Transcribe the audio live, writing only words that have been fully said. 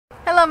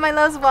Hello my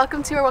loves,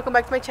 welcome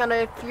back to my channel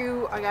if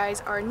you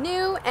guys are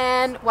new,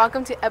 and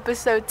welcome to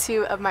episode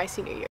 2 of my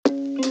senior year.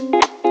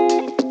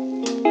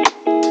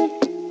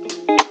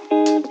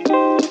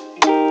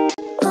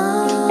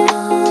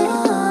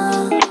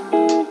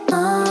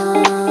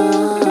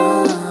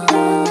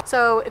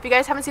 So if you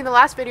guys haven't seen the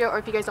last video, or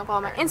if you guys don't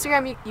follow my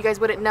Instagram, you guys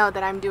wouldn't know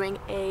that I'm doing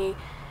a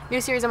new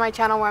series on my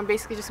channel where I'm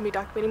basically just going to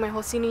be documenting my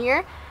whole senior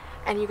year.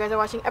 And you guys are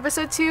watching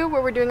episode 2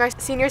 where we're doing our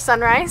senior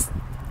sunrise.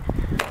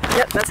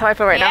 Yep, that's how I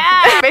feel right now.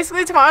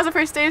 Basically tomorrow's the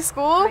first day of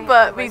school,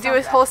 but we do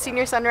a whole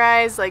senior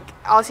sunrise. Like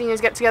all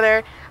seniors get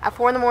together at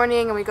 4 in the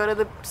morning and we go to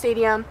the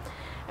stadium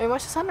and we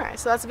watch the sunrise.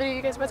 So that's the video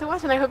you guys are about to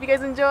watch, and I hope you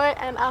guys enjoy,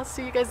 and I'll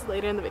see you guys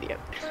later in the video.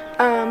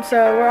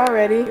 So we're all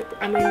ready. We're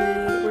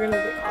gonna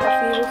get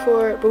coffee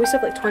before, but we still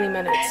have like 20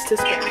 minutes to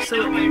spare. So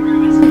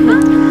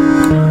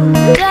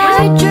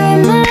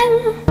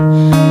daydreaming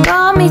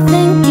got me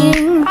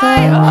thinking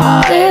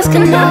that this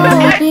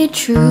cannot be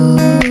true.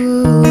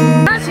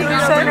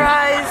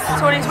 Sunrise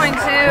 2022.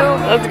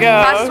 Let's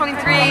go. Class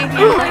 23.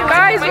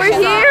 Guys, we're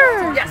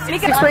here.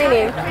 Yes.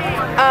 Explaining.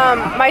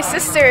 My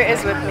sister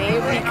is with me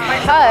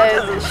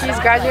because she's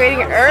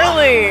graduating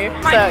early.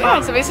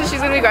 So basically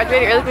she's gonna be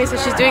graduating early with me, so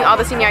she's doing all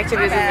the senior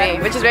activities with me,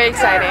 which is very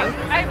exciting.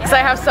 So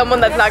I have someone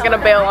that's not gonna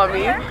bail on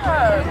me.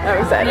 I'm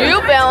excited.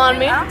 You bail on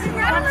me.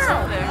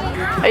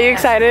 Are you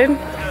excited?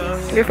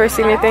 Your first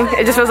senior thing?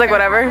 It just feels like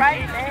whatever.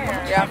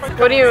 Yeah.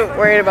 What are you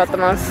worried about the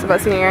most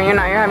about senior year? You're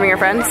having your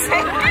friends?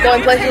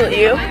 Going places with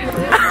you?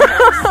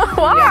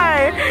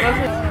 Why?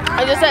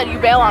 I just said you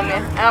bail on me,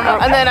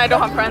 and then I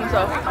don't have friends,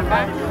 so I'm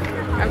fine.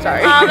 I'm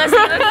sorry. Oh, that's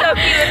so cute in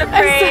the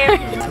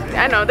frame.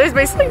 I know, there's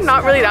basically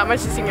not really that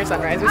much to senior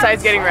sunrise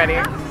besides getting ready.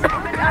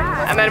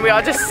 And then we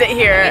all just sit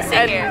here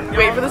and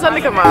wait for the sun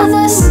to come up.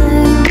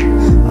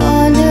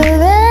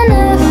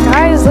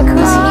 Guys, look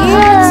who's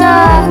here!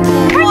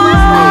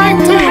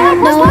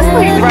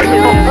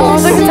 Oh,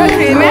 look at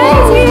Touchy.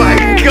 Oh my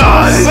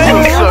god, this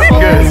looks so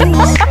good.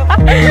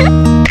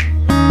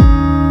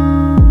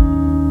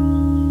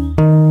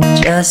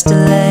 Just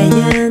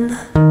delaying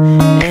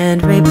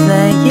and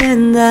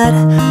replaying that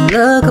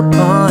look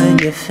upon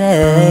your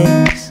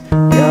face.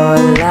 Your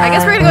life, I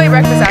guess we're gonna go eat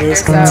breakfast after,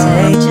 is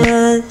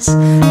contagious.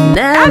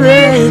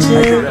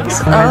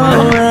 Narrations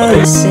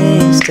always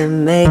seems to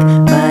make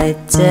my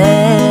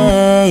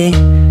day.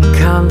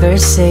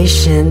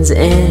 Conversations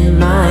in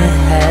my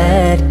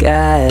head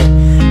got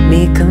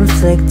me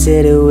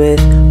conflicted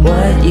with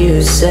what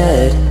you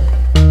said.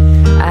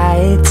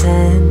 I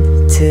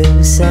tend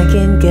to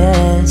second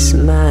guess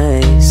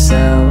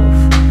myself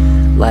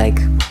like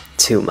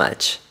too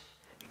much,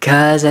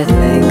 'cause I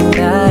think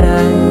that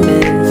I've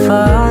been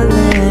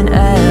falling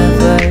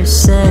ever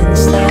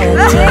since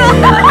that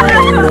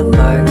day in the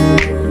park.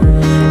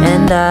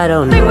 And I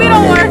don't know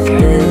if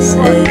this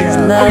is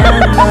love,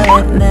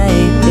 but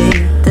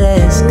maybe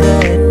this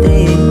could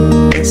be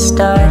the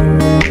start.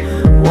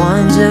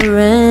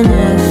 Wondering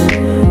if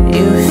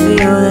you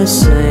feel the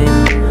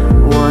same.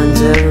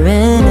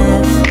 Wondering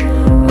if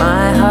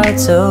my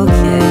heart's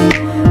okay.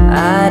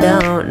 I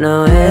don't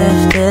know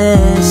if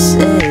this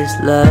is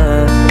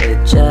love or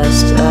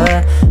just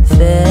a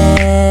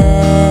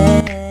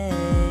fake.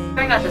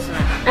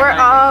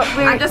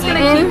 I'm just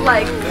gonna keep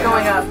like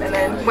going up, and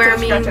then where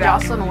me and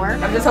Jocelyn work.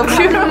 I'm just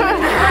hoping.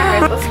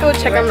 Let's go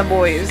check on the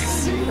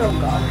boys. Oh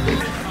god.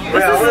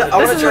 This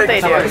is what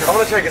they do. I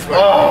want to try this one. I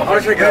want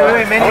to try this one.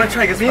 Wait, Manny. I want to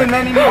try this one.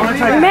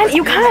 Manny,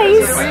 you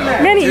guys.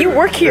 Manny, you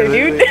work here,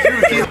 dude.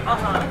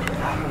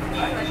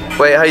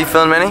 Wait, how you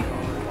feeling, Manny?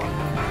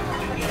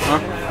 Huh?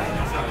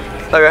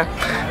 Okay.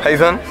 How you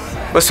feeling?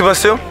 What's 2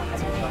 plus 2?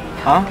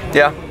 Huh?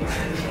 Yeah.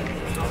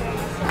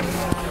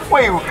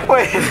 Wait. You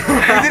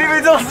didn't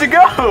even tell us to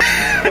go.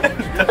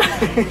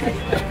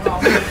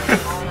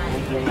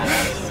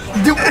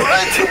 Do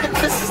what?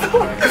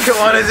 Come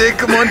on, Isaiah.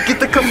 Come on, get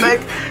the comeback.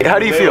 How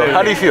do you feel?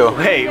 How do you feel?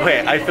 Wait.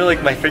 I feel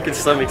like my freaking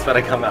stomach's about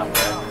to come out.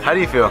 How do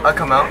you feel? I'll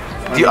come out.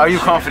 Are you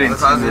confident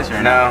in this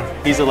right now? No.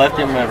 He's a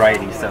lefty and a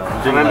righty, so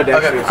I'm doing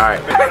okay.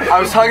 Alright. I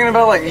was talking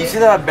about, like, you see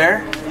that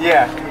bear?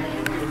 Yeah.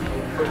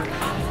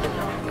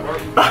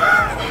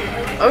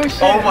 Oh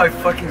shit. Oh my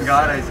fucking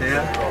god,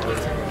 Isaiah.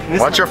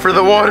 Watch out for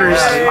the waters.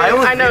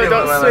 I know,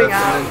 don't swing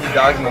out.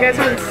 You guys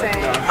are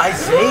insane.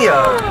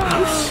 Isaiah,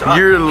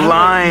 you're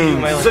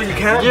lying. So you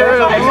can't? You're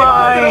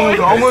lying.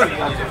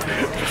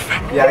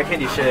 Yeah, I can't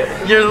do shit.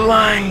 You're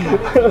lying.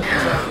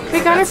 We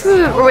got our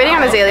food. We're waiting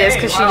on Azalea's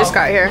because she just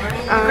got here.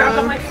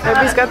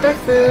 Everybody's got their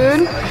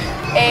food.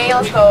 Hey,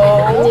 let's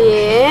go.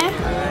 Yeah.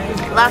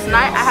 Last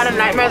night I had a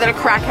nightmare that a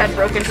crackhead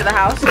broke into the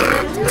house.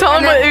 Tell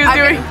him what he was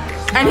doing.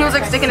 And he was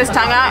like sticking his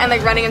tongue out and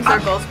like running in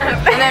circles.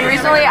 And then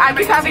recently I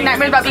keep having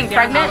nightmares about being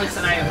pregnant.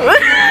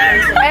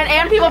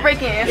 and people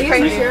breaking in. It's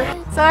crazy.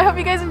 So I hope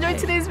you guys enjoyed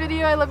today's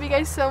video. I love you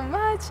guys so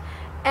much.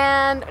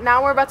 And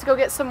now we're about to go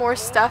get some more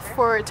stuff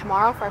for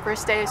tomorrow for our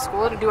first day of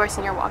school to do our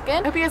senior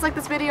walk-in. I hope you guys like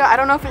this video. I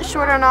don't know if it's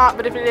short or not,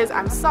 but if it is,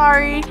 I'm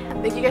sorry.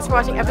 Thank you guys for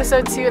watching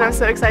episode 2, and I'm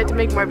so excited to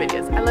make more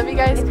videos. I love you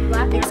guys.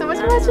 Thanks so much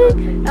for watching,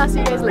 and I'll see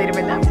you guys later.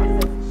 Bye now.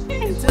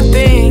 To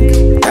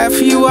think that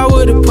for you I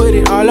would've put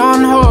it all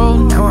on hold.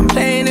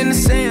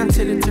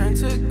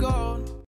 alone.